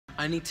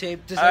I need tape.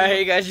 Alright,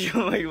 hey guys,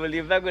 we'll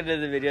get back with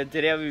another video.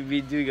 Today I will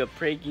be doing a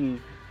pranking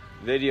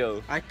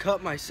video. I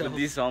cut myself. With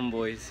these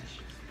homeboys.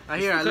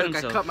 Here, I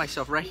cut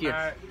myself right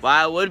here.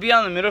 Wow, it would be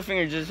on the middle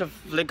finger just to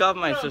flick off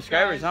my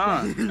subscribers,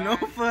 huh? No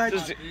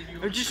fudge.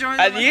 I'm just showing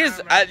at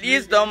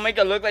least don't make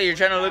it look like you're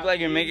trying to look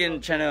like you're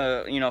trying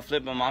to, you know,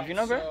 flip them off, you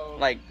know, bro?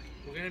 Like,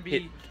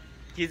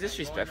 he's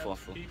disrespectful.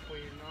 Fool.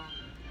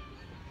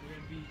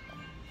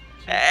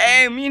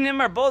 Hey, me and him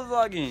are both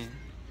vlogging.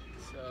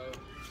 So,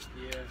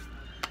 yeah.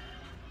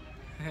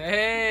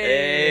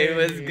 Hey,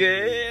 what's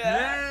good?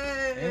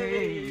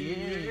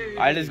 Hey.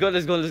 Alright, let's go.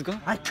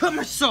 I cut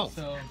myself.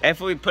 Hey,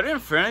 if we put it in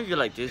front of you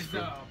like this,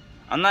 fool.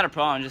 I'm not a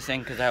pro, I'm just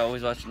saying because I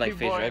always watch like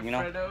Face Reg, you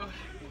know?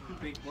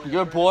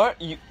 You're bored?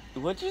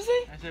 What'd you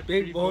say?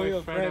 Big boy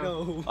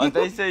Alfredo. I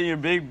thought you said your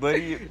big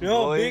buddy.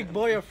 No, boy. Big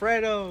boy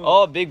Alfredo.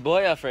 Oh, big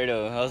boy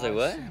Alfredo. I was like,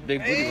 what? Big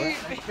booty,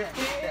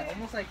 what?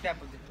 Almost like that.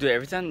 Dude,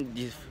 every time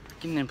these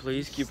fucking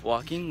employees keep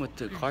walking with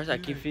the cars, they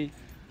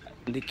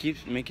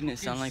keep making it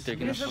sound like they're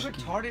gonna fucking... You're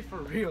retarded for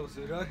real,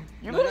 dude.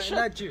 You better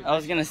shut you. I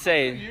was gonna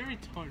say. You're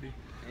retarded.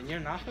 And you're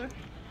not?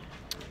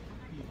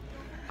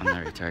 I'm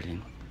not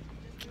retarded.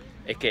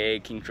 AKA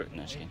King Crook.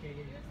 No, just kidding.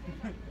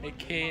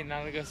 AKA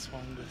Nalaga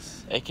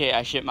Swangus. AKA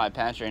I shit my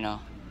pants right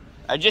now.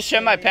 I just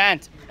shit my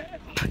pants.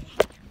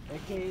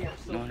 AKA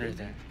No one heard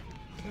that.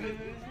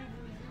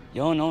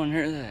 Yo, no one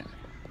heard that.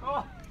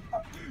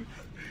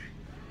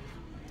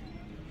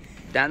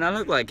 That not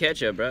look like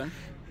ketchup, bro.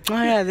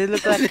 Oh yeah, they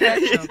look like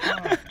ketchup.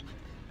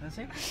 That's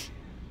it.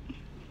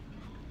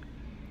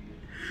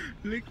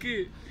 Lick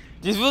it.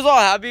 These fools all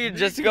happy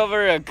just to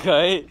cover a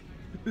cut.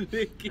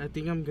 Lick it. I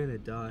think I'm gonna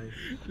die.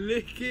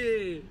 Lick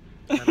it.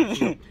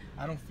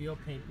 I don't feel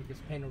pain because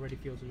pain already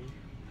feels me.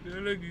 Yeah,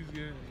 look, he's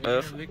good.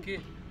 Lick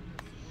it.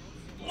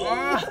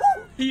 Oh,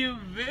 you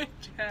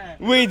bitch ass.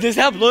 Wait, does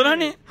that have blood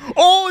on it?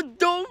 Oh,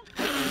 don't.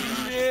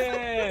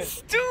 Yeah.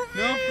 Stupid.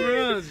 No,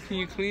 bro. Can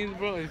you clean,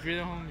 bro? If you're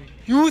the homie.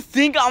 You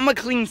think I'm gonna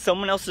clean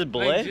someone else's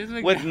blood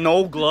like with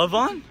no glove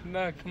on?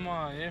 Nah, come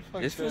on. You're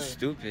fucked This was up.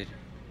 stupid.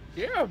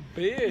 You're a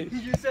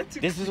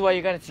bitch. This is why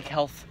you gotta take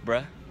health,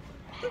 bruh.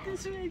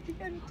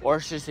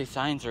 Or should I say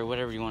science or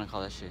whatever you want to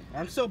call that shit.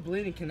 I'm still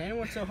bleeding. Can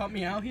anyone still help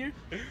me out here?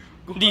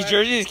 These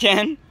jerseys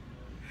can.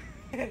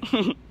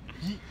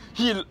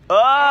 He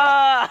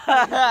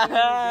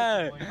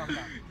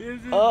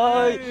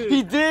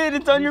did.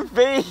 It's on your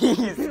face.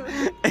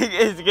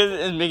 It's because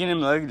it's making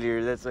him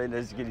uglier. That's why.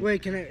 That's kidding.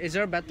 Wait, is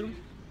there a bathroom?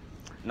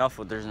 No,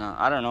 fool, there's not.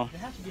 I don't know.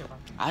 There has to be a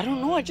bathroom. I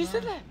don't know. I just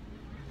said that.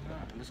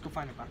 Let's go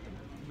find a bathroom.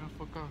 No,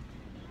 fuck off.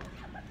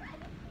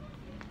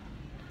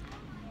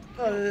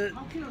 How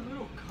can a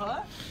little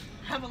cut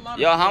have a lot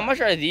Yo, of how much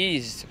are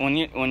these? When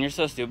you're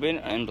so stupid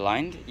and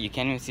blind, you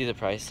can't even see the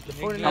price.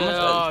 How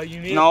much? You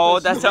need No,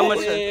 that's how much.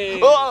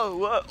 Oh,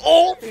 what?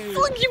 Oh,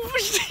 fuck you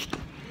pushed it.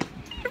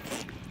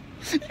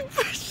 You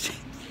pushed it.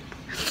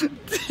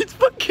 It's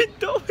fucking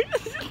dumb.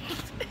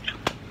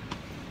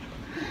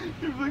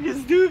 You're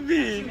fucking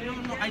stupid. No,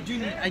 I do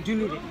need it.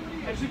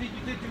 Actually,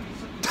 you did do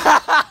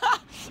something.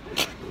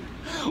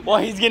 Well,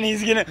 he's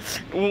gonna.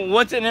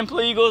 Once an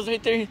employee goes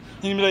right there, he's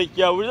gonna be like,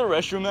 "Yeah, where's the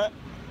restroom at?"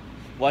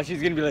 Watch, he's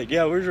gonna be like,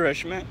 "Yeah, where's the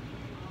restroom at?"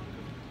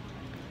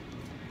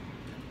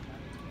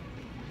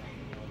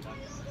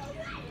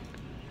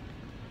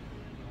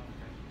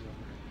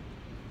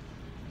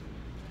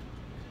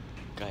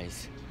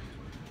 Guys,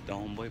 the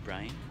homeboy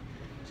Brian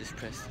just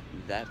pressed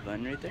that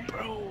button right there,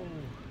 Bro.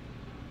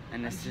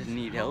 and it says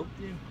need help.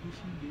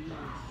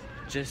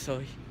 Just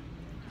so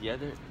the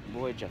other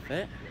boy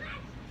Jafet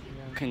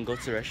can go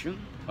to the restroom,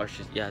 or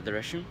the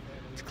restroom,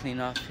 to clean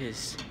off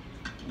his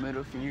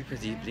middle finger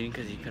because he's bleeding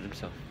because he cut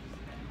himself.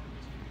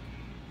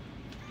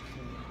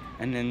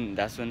 And then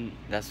that's when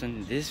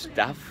this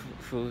staff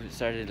fool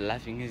started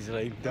laughing. He's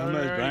like,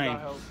 "Dumbass Brian."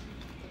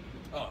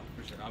 Oh,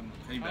 for sure. I'm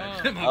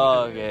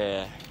Oh,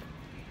 okay.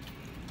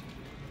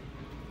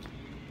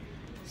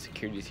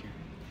 Security's here.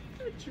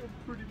 That's your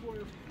pretty boy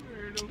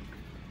Alfredo.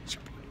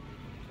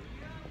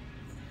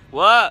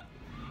 What?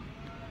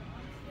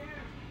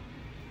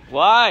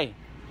 Why?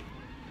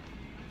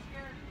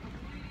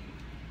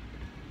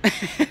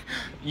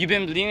 You've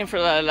been bleeding for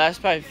the last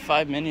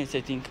 5 minutes,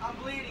 I think. I'm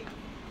bleeding.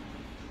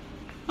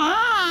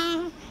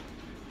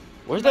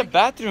 Where's the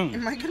bathroom?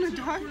 Am I gonna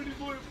die?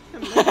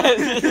 This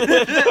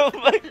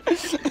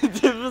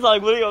was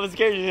like, what? I was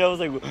scared. I was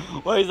like,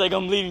 why? He's like,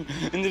 I'm bleeding.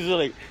 And this was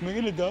like, am I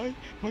gonna die?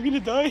 Am I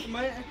gonna die?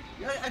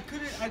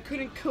 I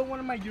couldn't cut one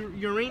of my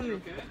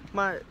urine,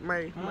 my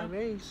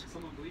veins.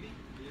 Someone bleeding?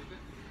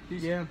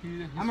 Yeah.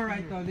 I'm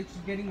alright though. They're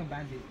just getting a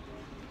band-aid.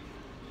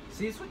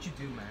 See, it's what you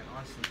do, man.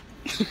 Honestly.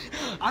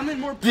 I'm in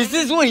more pain. This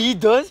is what he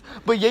does,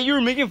 but yet you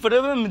were making fun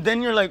of him, and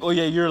then you're like, oh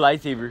yeah, you're a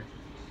lifesaver.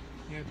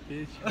 Yeah,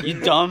 bitch. You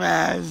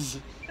dumbass.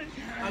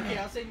 Okay,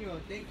 I'll send you a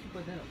thank you,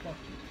 but then a fuck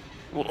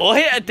you. Oh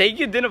yeah, thank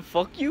you. Didn't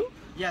fuck you?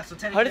 Yeah, so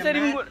technically How does that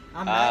even work?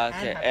 I'm mad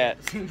Okay, and happy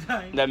at the same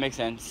time. that makes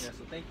sense. Yeah,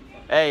 so thank you.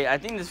 Hey, I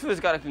think this fool's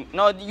got a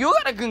no. You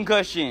got a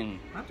concussion.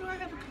 How do I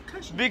have a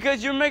concussion?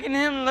 Because you're making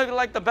him look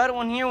like the bad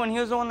one here when he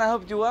was the one that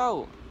helped you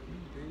out.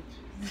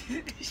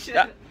 Shut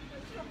Yeah. up.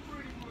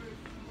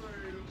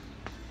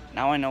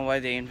 Now I know why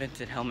they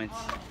invented helmets.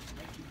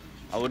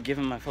 I would give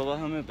him my football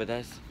helmet, but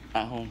that's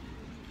at home.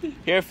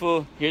 Here,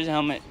 fool. Here's a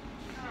helmet.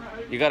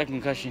 You got a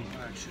concussion.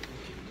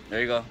 There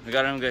you go. We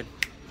got him good.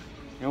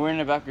 You're wearing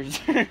it backwards.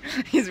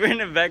 He's wearing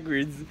it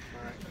backwards.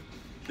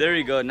 There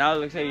we go. Now it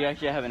looks like you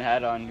actually have a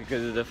hat on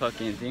because of the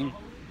fucking thing.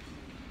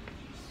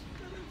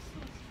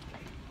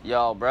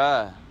 Yo,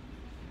 bruh.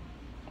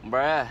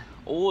 Bruh.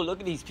 Oh, look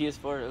at these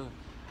PS4. Ooh.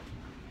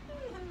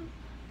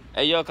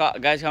 Hey, yo,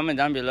 guys, comment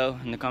down below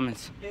in the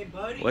comments. Hey,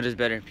 buddy. What is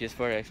better, PS4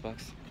 or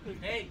Xbox?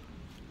 Hey.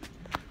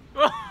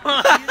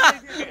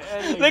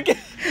 Look at.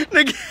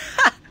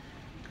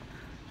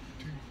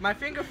 My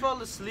finger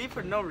fell asleep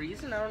for no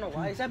reason. I don't know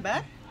why. Is that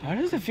bad? How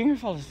does the finger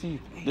fall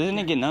asleep? Doesn't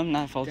it get numb,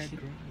 not fall asleep?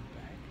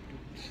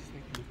 She's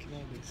like looking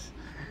at this.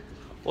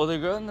 Well, the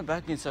girl in the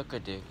back can suck a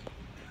dick.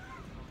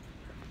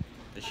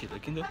 Is she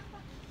looking though?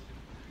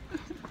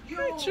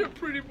 That's your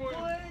pretty boy.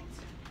 What?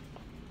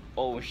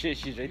 Oh shit,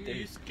 she's right there.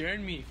 You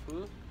scared me,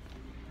 fool.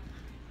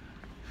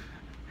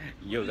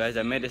 Yo guys,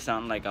 I made it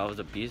sound like I was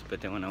a beast, but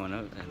then when I went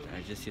up,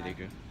 I just see the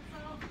girl.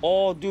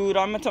 Oh dude,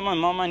 I'm gonna tell my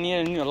mom I need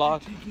a new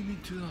lock. Taking me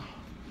to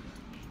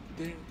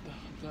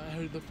I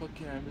heard the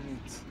fucking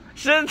ambulance.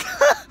 Shit!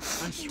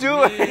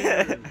 Do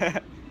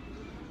it!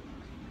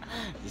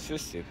 You're so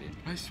stupid.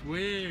 I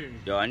swear.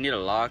 Yo, I need a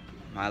lock.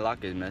 My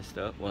lock is messed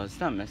up. Well, it's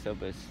not messed up,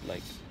 but it's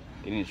like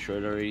getting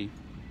short already.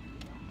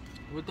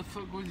 What the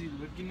fuck was he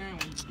looking at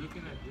when he's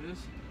looking at this?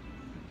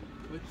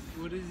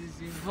 What is he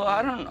seeing? Well,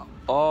 I don't know.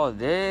 Oh,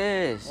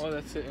 this. Oh,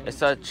 that's it.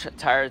 It's a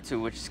tire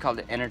tube, which is called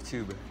the inner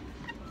tube.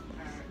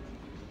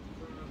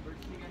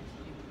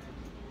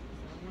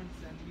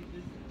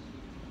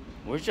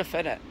 Where's your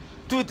fed at?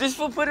 Dude, this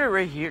fool put it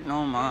right here.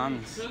 No,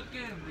 mom. They took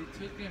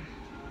him.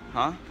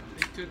 Huh?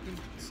 They took him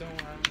somewhere,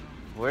 I don't know.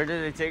 Where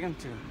did they take him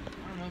to? I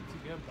don't know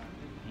to get back.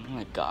 Oh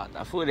my god,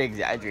 that fool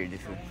exaggerated.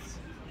 Fool. Cost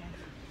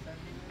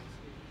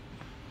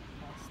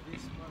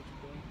this much,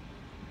 bro.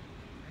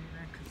 And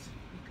I could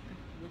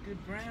look at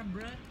brand,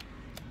 bruh.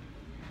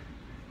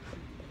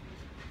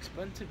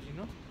 Expensive, you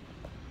know?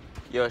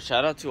 Yo,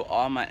 shout out to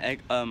all my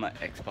my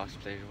Xbox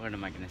players. What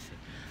am I gonna say?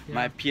 Yeah.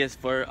 My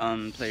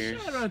PS4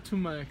 players. Shout out to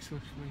my Xbox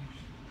players.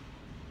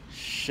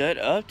 Shut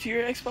up to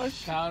your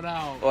Xbox. Shout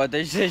out. Oh,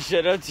 they said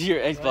shut up to your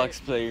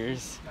Xbox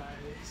players.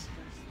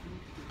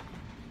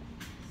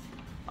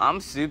 I'm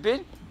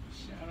stupid.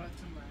 Shout out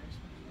to my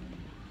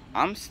Xbox.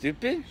 I'm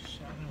stupid.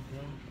 Shout out,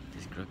 bro.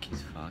 This girl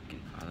keeps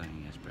fucking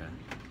following us, bro.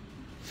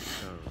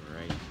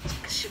 Alright.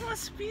 She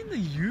wants to be in the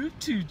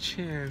YouTube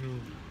channel.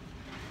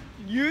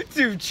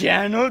 YouTube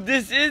channel.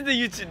 This is the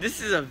YouTube.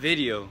 This is a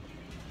video.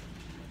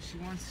 She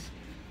wants,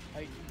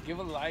 like, give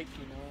a like,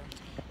 you know.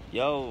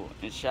 Yo,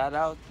 and shout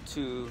out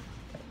to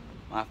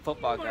my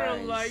football Want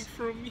guys. a like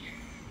from me.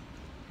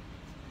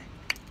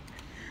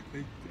 I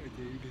dare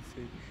you to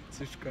say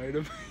subscribe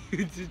to my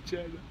YouTube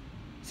channel.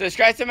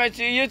 Subscribe to my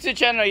YouTube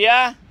channel,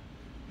 yeah?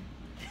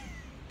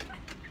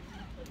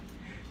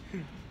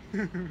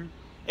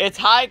 It's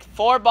Hike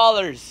 4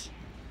 Ballers.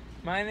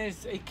 Mine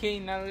is AK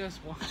Nalios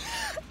 1.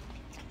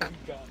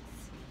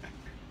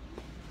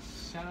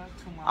 Shout out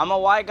to my. I'm a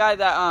white guy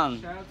that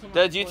Shout out to my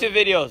does YouTube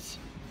videos.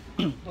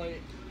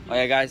 play. Oh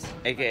yeah, guys,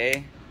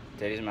 AKA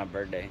today's my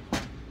birthday.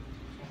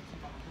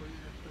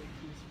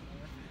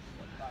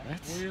 What?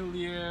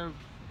 William,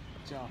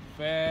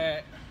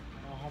 Jafet,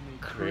 my homie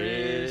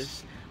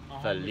Chris, my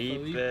homie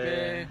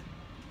Felipe.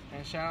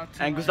 and shout out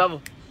to And my,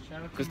 Gustavo.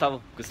 Shout out to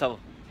Gustavo.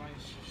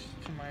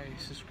 to my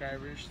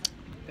subscribers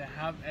that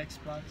have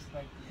Xbox,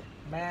 like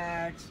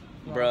Max.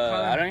 Bruh,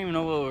 I don't even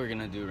know what we're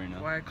gonna do right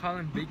now. Why I call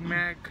him Big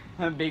Mac.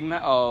 Big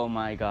Mac. Oh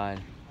my god.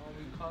 Oh,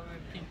 we call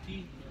him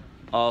Pinky.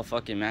 Oh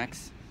fucking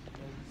Max.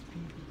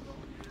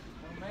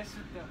 Don't mess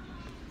with them.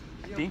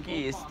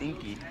 Stinky is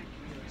stinky.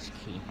 Just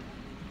kidding.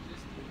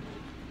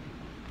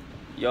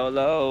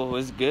 YOLO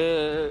was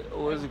good.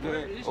 Was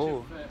good.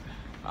 Oh,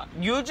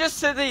 you just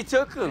said they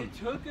took They him.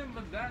 took him,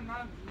 but that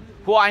not.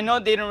 Well, I know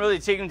they didn't really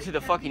take him to the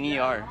fucking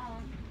ER.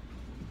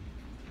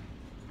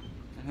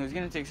 Who's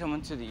gonna take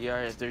someone to the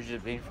ER if they're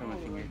just bleeding from a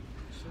finger?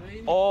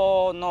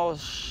 Oh no!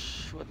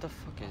 What the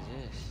fuck is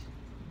this?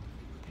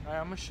 Alright,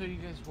 I'm gonna show you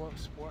guys what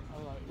sport I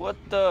like. What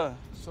the?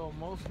 So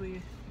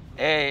mostly.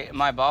 Hey,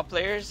 my ball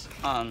players.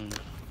 Don't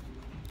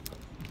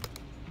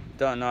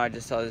know. I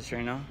just saw this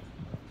right now.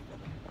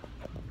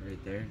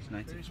 Right there. It's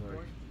 94.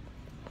 Sport.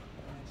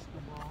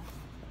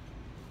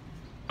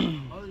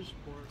 Basketball. Other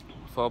sport.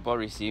 Football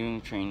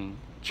receiving trainer.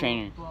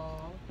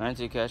 Football. Learn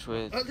to catch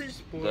with Other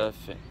sport. the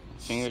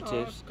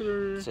fingertips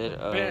Soccer. instead The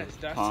of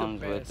best. That's the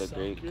palms with best. a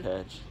great Soccer.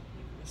 catch.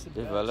 That's the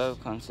Develop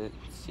best.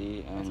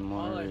 consistency That's and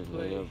more all I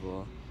play.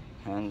 relatable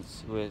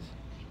hands with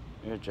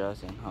your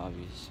jobs and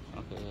hobbies.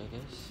 Okay, I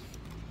guess.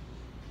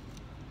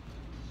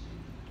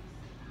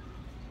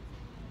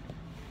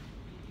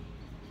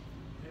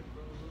 Hey,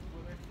 bro, look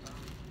what I found.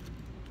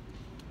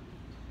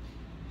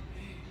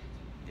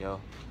 Yo,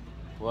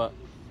 what?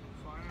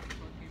 Find a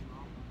fucking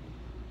mom.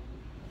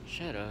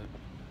 Shut up.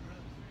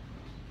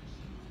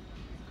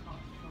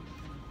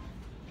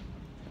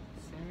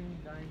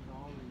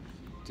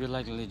 $79. Dude,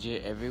 like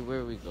legit,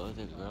 everywhere we go,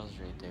 the girl's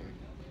right there.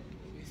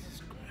 Hey,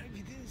 subscribe.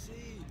 You didn't say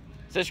it.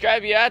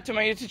 Subscribe, yeah, to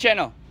my YouTube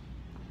channel.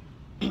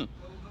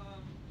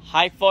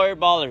 High Four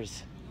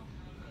Ballers.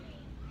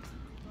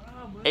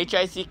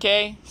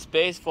 HICK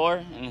space 4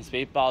 and then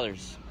space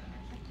Ballers.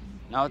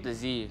 Not with the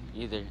Z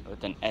either,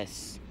 with an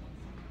S.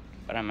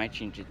 But I might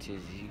change it to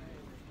Z.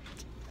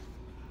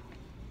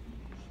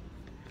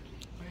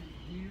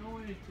 You know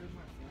what it took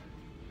my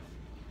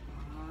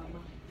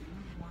phone?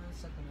 One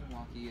second,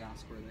 Milwaukee.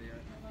 Ask where they are.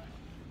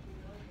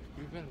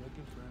 We've been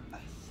looking for him.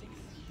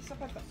 He's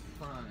up at the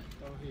front.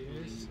 Oh, he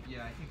is?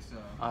 Yeah, I think so.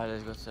 Alright,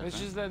 let's go to the It's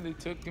front. just that they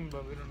took him,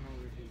 but we don't know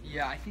where he is.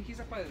 Yeah, I think he's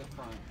up by the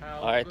front.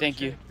 Alright,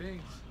 thank you.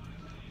 Thanks.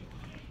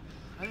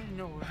 I didn't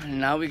know where.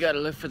 Now we gotta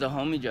look for the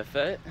homie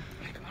Jafet.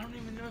 Like, I don't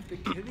even know if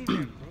they're killing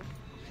him,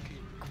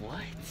 bro.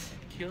 What?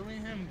 Killing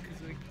him,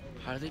 because, like,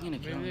 How are they gonna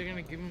kill maybe they're him?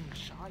 gonna give him a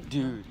shot.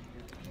 Dude,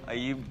 are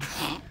you...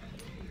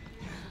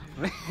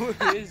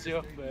 What is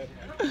your bet?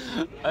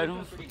 I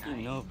don't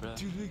freaking know, bro.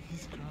 Dude, look,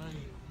 he's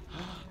crying.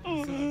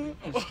 I'm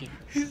just kidding.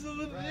 He's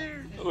over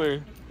there.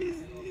 Where?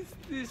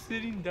 He's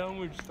sitting down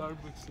where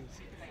Starbucks is.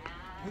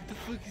 What the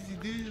fuck is he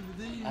doing over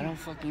there? I don't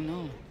fucking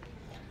know. I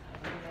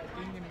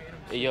think they made him.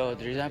 Hey, yo,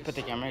 the reason I put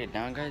the camera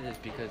down, guys, is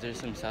because there's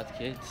some South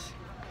kids.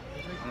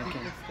 There's like Okay.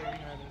 people staring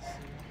at us.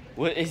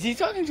 What, is he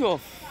talking to a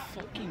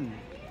fucking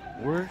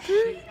worker?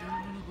 Shit, I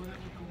don't wanna go that way.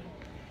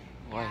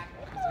 Why?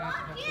 Because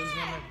then he's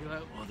gonna be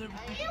like, oh, they're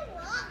with the...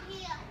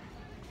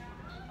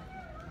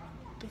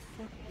 What the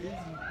fuck is he?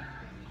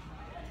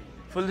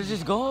 Fool, let's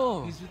just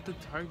go. He's with the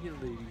Target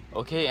lady.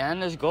 Okay, and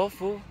let's go,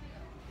 fool.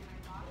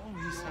 Oh,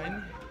 he's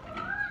signing?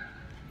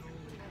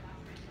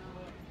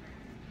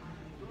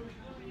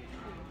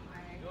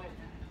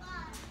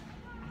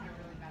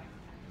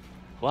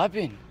 What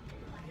happened?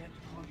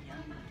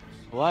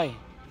 Why?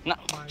 No,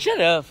 shut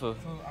up, fool.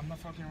 So I'm not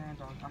fucking around,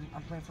 dog.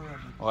 I'm playing for real.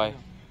 Why?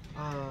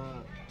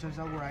 Turns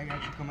out where I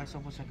actually cut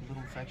myself was like a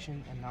little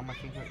infection, and now my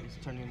finger is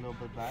turning a little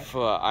bit black.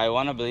 Fool, I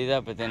want to believe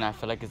that, but then I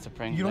feel like it's a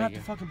prank. You don't like,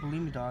 have to fucking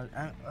believe me, dog.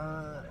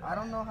 I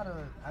don't know how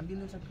to.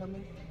 Ambulance are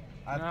coming.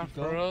 I Nah, have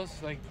to for go.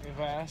 us, like, if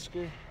I ask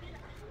her,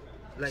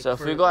 Like, So if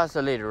for- we go ask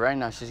her later, right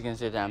now, she's gonna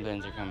say the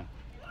ambulance are coming.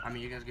 I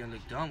mean, you guys gonna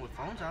look dumb with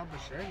phones out, but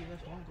sure, you guys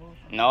want to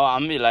go. No,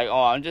 I'm gonna be like,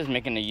 oh, I'm just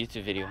making a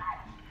YouTube video.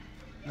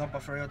 No,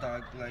 but for real,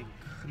 dog. Like,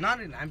 not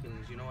an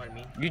ambulance. You know what I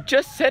mean? You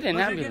just said an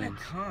But ambulance. They're gonna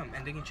come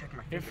and they can check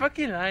my you're finger.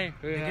 fucking lying.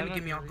 They're gonna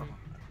give me alcohol.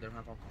 They don't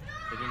have alcohol.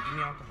 They're gonna give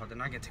me alcohol. They're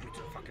not gonna take me to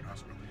the fucking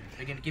hospital.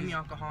 They're gonna give me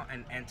alcohol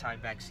and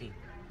anti-vaccine.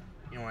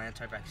 You know what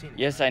anti-vaccine is?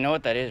 Yes, I know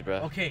what that is, bro.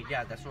 Okay,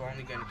 yeah, that's what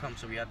only gonna come.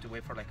 So we have to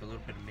wait for like a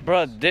little bit of minutes.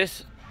 Bro,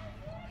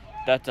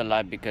 that's a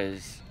lie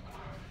because,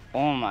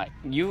 oh my,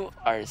 you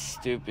are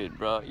stupid,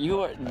 bro.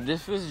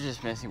 This was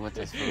just messing with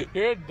us. Fool.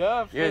 You're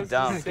dumb. You're That's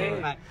dumb.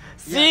 insane.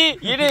 See,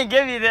 you didn't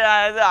give me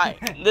that.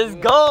 Let's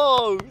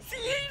go.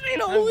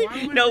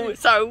 See, no,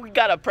 sorry, we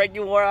got a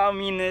pregnant war on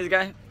me and this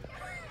guy.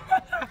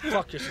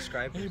 Fuck your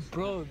subscribers. Hey,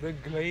 bro, the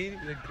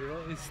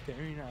girl is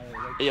staring at her.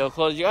 Like, Hey, yo,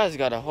 Close, you guys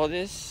gotta hold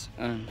this.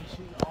 she's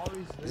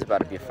always This is about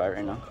to be a fight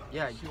right now.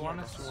 Yeah, You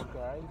want to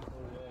subscribe?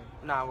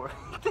 Or Nah, we're.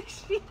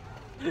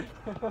 what?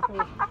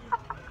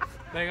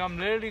 Like, I'm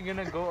literally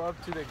gonna go up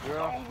to the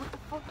girl. What the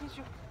fuck is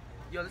your?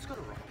 Yo, let's go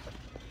to Ross.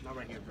 Not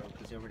right here, bro,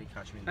 because they already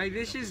caught me. Like,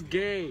 this is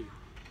gay.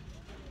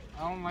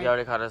 I don't like. You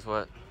already caught us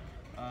what?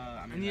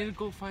 I need to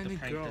go find the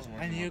girl.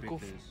 I need to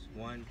go.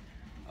 One,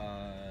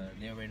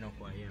 they already know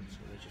who I am, so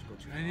let's just go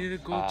to. I need to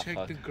go Ah, check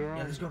fuck. the girl.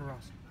 Yeah, let's go to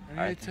Ross. I need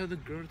Alright. to tell the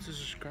girl to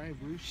subscribe,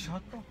 bro.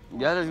 Shut the.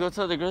 Yeah, let's go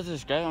tell the girls to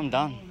subscribe. I'm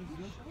down.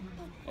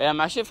 Yeah,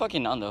 I'm actually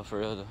fucking down though, for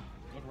real though.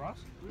 Go to Ross?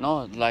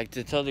 No, like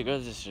to tell the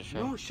girls to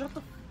subscribe. No, shut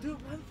the.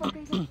 Dude, why the fuck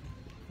is it? Yo,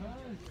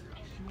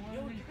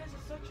 you guys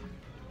are such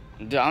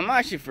a. Dude, I'm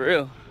actually for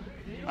real.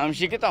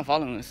 She kept on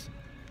following us.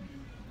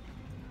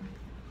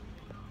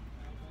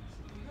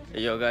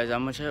 Hey, yo, guys,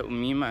 I'm gonna try.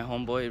 Me and my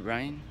homeboy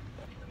Ryan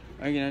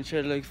are gonna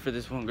try to look for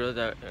this one girl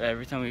that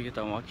every time we get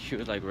done walking, she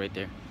was like right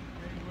there.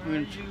 We're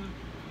gonna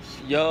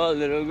Yo,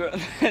 little girl,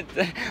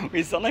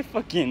 we sound like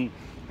fucking.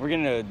 We're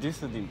gonna do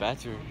something bad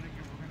to her.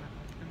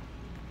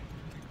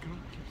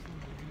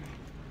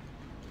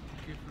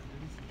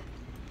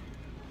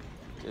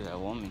 Dude, that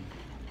woman.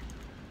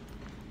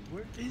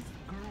 Where is the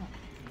girl?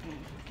 I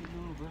don't fucking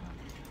know, bro.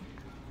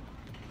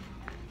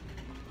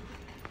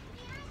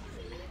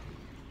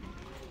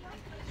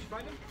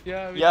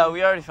 Yeah,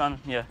 we already found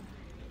him. Yeah.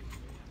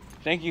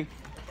 Thank you.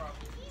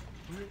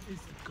 Where is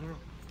the girl?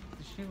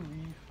 Did she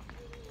leave?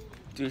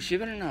 Dude, she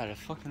better not have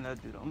fucking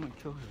that dude. I'm gonna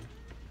kill her.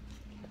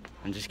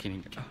 I'm just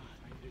kidding. Yeah,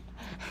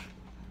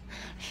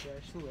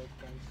 she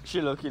left, guys.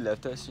 She low-key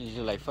left us. She's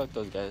like, fuck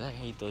those guys. I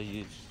hate those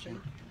dudes. She's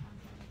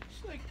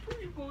like,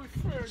 pretty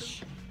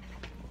boyfriend.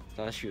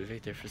 Thought she was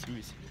right there for some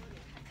reason.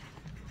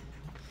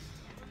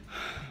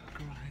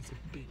 Girl has a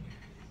big.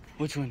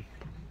 Which one?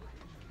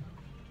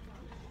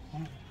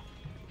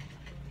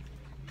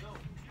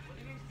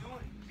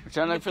 We're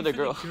trying to look for the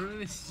girl.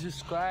 Girl is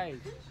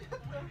subscribed.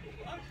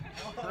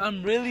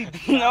 I'm really.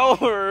 No,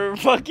 we're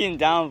fucking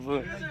down,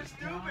 fool.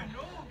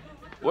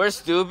 We're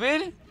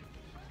stupid?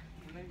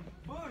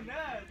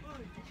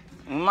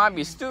 We might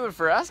be stupid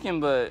for asking,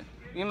 but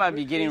we might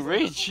be getting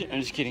rich.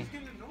 I'm just kidding.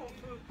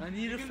 I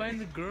need to find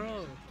the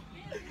girl.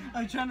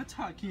 I'm trying to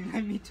talk. Can you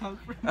let me talk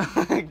for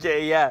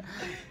Okay, yeah.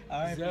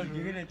 Alright, you're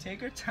gonna take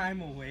her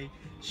time away.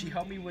 She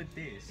helped me with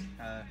this.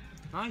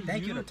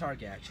 Thank you to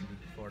Target actually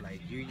for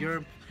like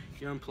your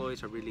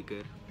employees are really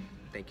good.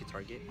 Thank you,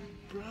 Target.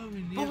 Bro,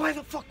 we need But why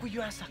the fuck would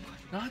you ask that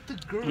question? not the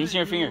girl. Can you see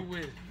your that finger? were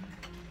with.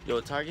 Yo,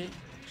 Target.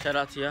 Shout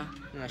out to y'all.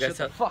 No, You shut guys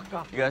the have, fuck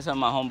up. you guys have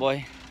my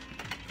homeboy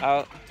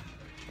out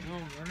No,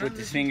 we're not with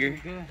his looking finger.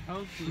 for a girl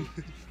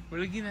healthy. We're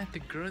looking at the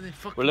girl that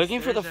fucking We're looking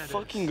for the stares at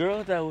fucking us.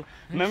 girl that.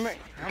 Remember?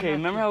 I'm Okay, not-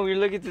 remember how we were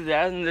looking through the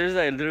ass and there's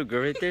like a little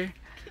girl right there?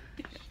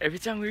 Every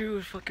time we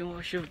would fucking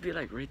watch, she would be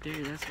like right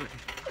there. That's what.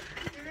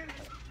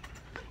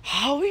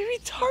 How are we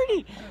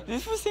retarded?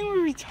 This was saying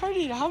we're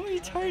retarded. How are we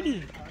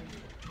retarded?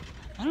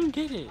 I don't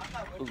get it.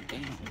 Oh,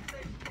 damn.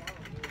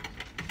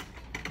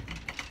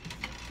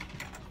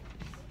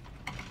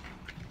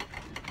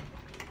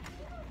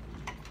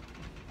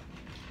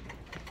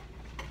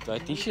 So I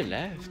think she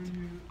left.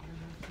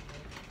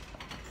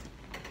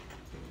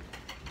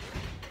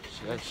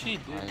 She did. She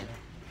did.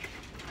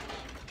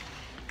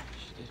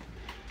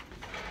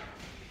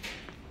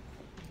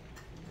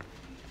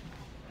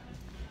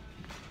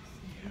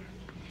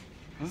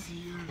 Huh?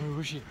 Where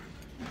was she?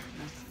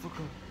 Fuck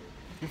up.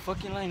 You're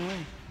fucking lying, where?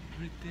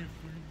 Right there in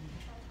front of me.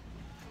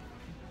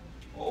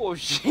 Oh,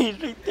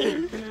 she's right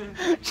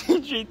there.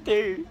 She's right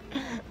there.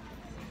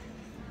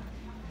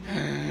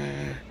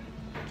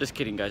 Just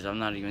kidding, guys. I'm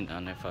not even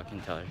down there.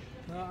 Fucking tell her.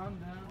 No, I'm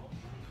down.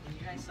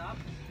 You guys stop?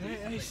 We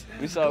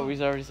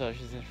already saw.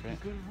 She's in front.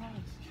 Go to Ross.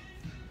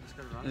 Let's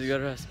go to Ross. Let's go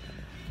to Russ.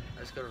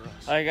 Let's go to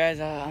Ross. Alright, guys.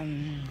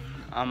 I'm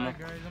Alright,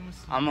 guys, I'ma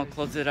see gonna you guys.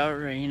 close it out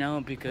right now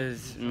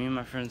because me and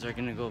my friends are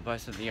gonna go buy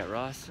something at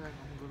Ross.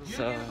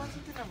 So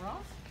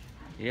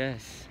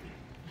yes.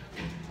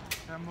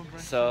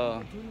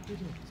 So,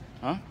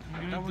 huh?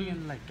 That way,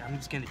 like, I'm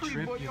just gonna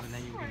trip you and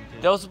then you're gonna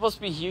do That was supposed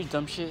to be here,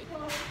 dumb shit.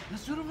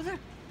 Let's do it over there.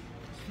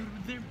 Over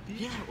there, bitch.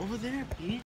 Yeah, over there, bitch.